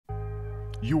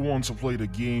you want to play the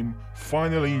game,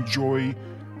 finally enjoy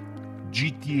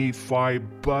GTA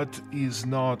 5, but is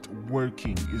not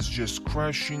working, it's just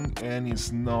crashing and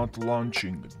it's not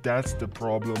launching. That's the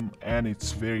problem, and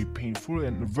it's very painful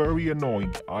and very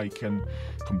annoying. I can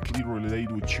completely relate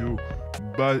with you,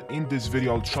 but in this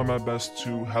video I'll try my best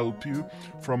to help you.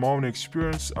 From my own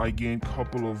experience, I gained a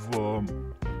couple of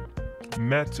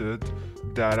methods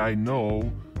that I know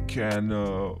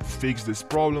can fix this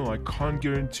problem. I can't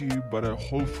guarantee you, but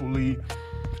hopefully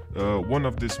one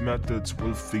of these methods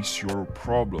will fix your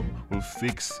problem, will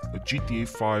fix a GTA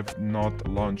 5 not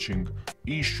launching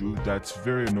issue that's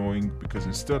very annoying, because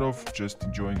instead of just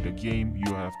enjoying the game,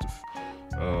 you have to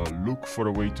look for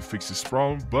a way to fix this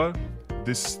problem. But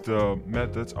this is the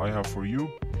method I have for you.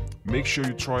 Make sure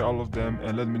you try all of them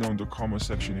and let me know in the comment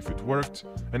section if it worked.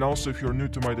 And also, if you're new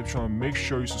to my YouTube channel, make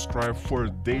sure you subscribe for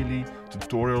daily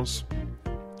tutorials.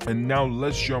 And now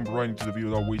let's jump right into the video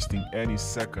without wasting any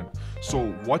second.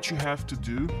 So what you have to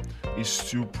do is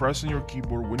to press on your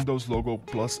keyboard Windows logo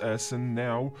 +S, and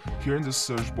now here in the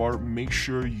search bar make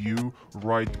sure you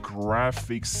write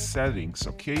graphics settings,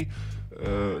 okay?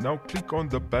 Now click on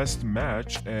the best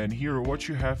match, and here what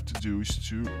you have to do is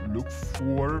to look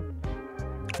for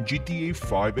GTA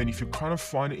 5, and if you can't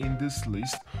find it in this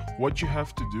list, what you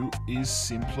have to do is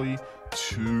simply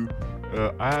to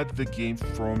add the game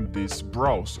from this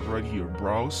browse right here.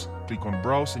 Browse, click on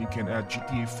browse, and you can add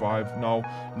GTA 5. Now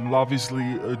obviously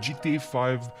GTA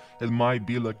 5, it might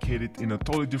be located in a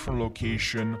totally different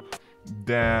location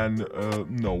than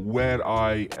where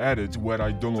I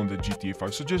download the GTA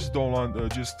 5. So just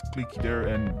download, just click there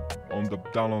and on the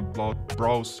download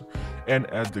browser and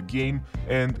add the game.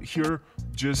 And here,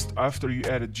 just after you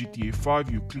added GTA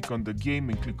 5, you click on the game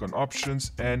and click on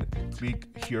options and click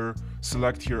here,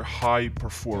 select here high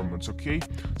performance, okay?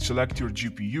 Select your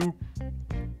GPU.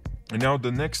 And now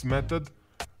the next method,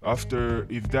 after,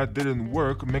 if that didn't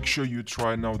work, make sure you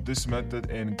try now this method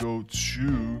and go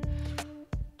to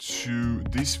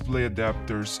display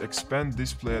adapters, expand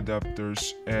display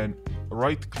adapters, and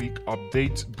right click,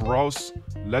 update, browse,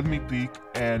 let me pick,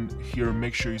 and here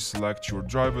make sure you select your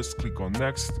drivers, click on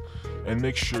next, and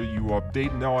make sure you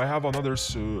update. Now I have another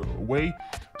way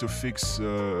to fix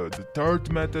the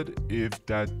third method. If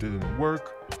that didn't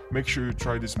work, make sure you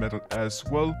try this method as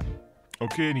well.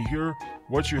 Okay, and here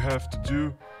what you have to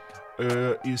do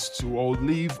is to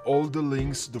leave all the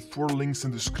links, the 4 links in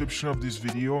the description of this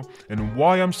video. And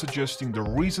why I'm suggesting, the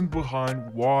reason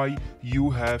behind why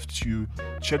you have to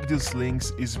check these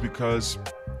links is because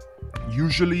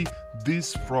usually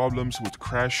these problems with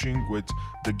crashing, with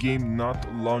the game not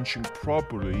launching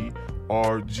properly,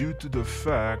 are due to the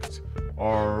fact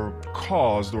are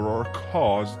caused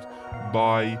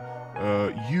by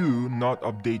you not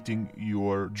updating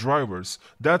your drivers.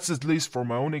 That's at least from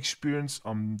my own experience.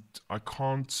 I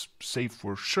can't say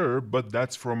for sure, but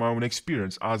that's from my own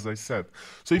experience, as I said.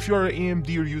 So if you are an AMD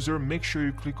user, make sure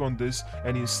you click on this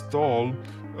and install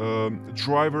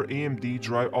driver AMD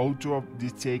drive auto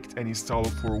detect and install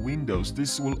for Windows.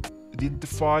 This will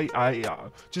identify,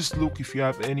 just look if you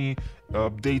have any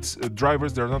updates,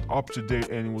 drivers that are not up to date,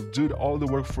 and it will do all the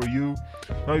work for you.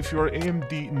 Now if you are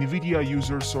AMD NVIDIA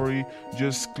user,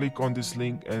 just click on this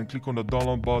link and click on the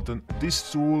download button.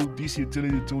 This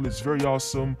utility tool is very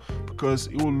awesome because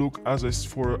it will look as the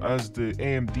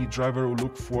AMD driver will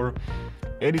look for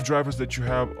any drivers that you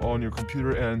have on your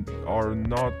computer and are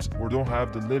not or don't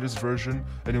have the latest version,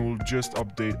 and it will just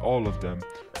update all of them.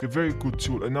 A very good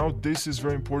tool. And now this is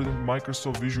very important.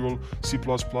 Microsoft Visual C++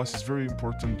 is very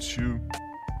important to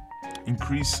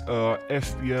increase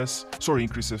FPS,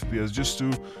 just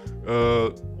to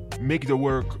make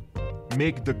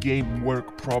the game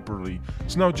work properly.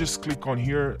 So now just click on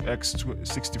here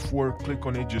x64, click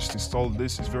on it, just install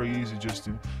this. It's very easy,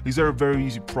 it's a very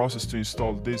easy process to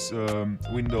install this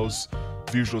Windows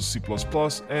Visual C++.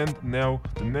 And now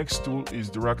the next tool is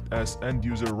DirectX End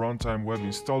User Runtime Web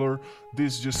Installer.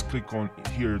 This, just click on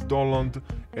here, download,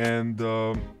 and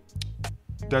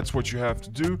that's what you have to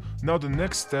do. Now the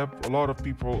next step, a lot of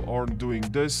people aren't doing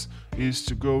this, is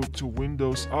to go to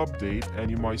Windows Update, and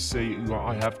you might say,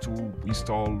 I have to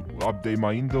update my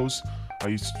Windows.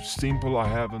 It's simple, I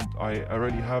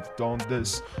already have done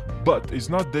this, but it's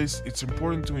not this. It's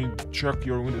important to check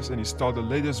your Windows and install the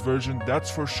latest version, that's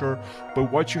for sure.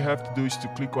 But what you have to do is to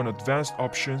click on Advanced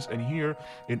Options, and here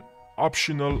in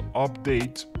Optional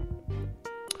Update,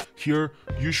 here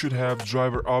you should have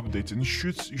driver updates, and you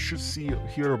should see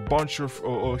here a bunch of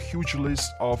a huge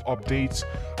list of updates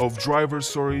of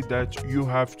drivers that you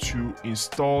have to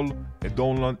install and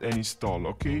download and install.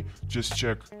 Okay, just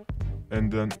check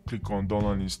and then click on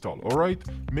download and install. All right,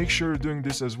 make sure you're doing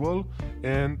this as well.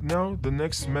 And now the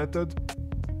next method,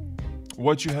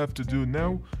 what you have to do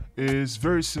now is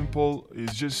very simple,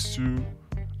 is just to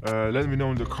let me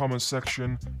know in the comment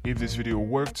section if this video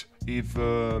worked. If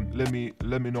let me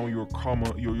know your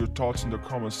thoughts in the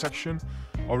comment section.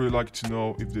 I really like to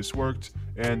know if this worked.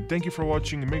 And thank you for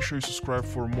watching, and make sure you subscribe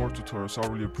for more tutorials. I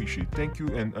really appreciate it. Thank you,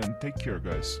 and take care,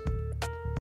 guys.